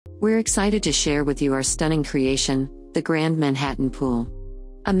We're excited to share with you our stunning creation, the Grand Manhattan Pool.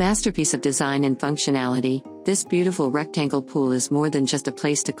 A masterpiece of design and functionality, this beautiful rectangle pool is more than just a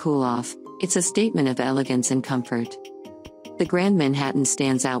place to cool off, it's a statement of elegance and comfort. The Grand Manhattan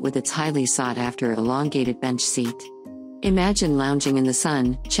stands out with its highly sought-after elongated bench seat. Imagine lounging in the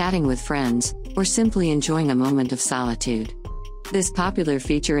sun, chatting with friends, or simply enjoying a moment of solitude. This popular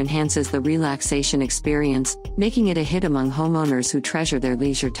feature enhances the relaxation experience, making it a hit among homeowners who treasure their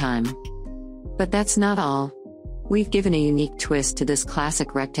leisure time. But that's not all. We've given a unique twist to this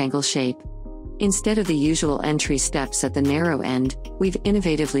classic rectangle shape. Instead of the usual entry steps at the narrow end, we've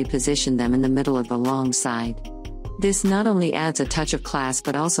innovatively positioned them in the middle of the long side. This not only adds a touch of class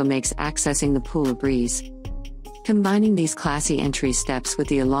but also makes accessing the pool a breeze. Combining these classy entry steps with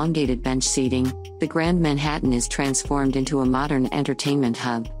the elongated bench seating, the Grand Manhattan is transformed into a modern entertainment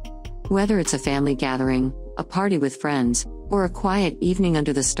hub. Whether it's a family gathering, a party with friends, or a quiet evening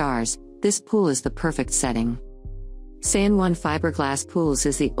under the stars, this pool is the perfect setting. San Juan Fiberglass Pools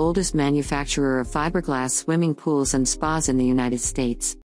is the oldest manufacturer of fiberglass swimming pools and spas in the United States.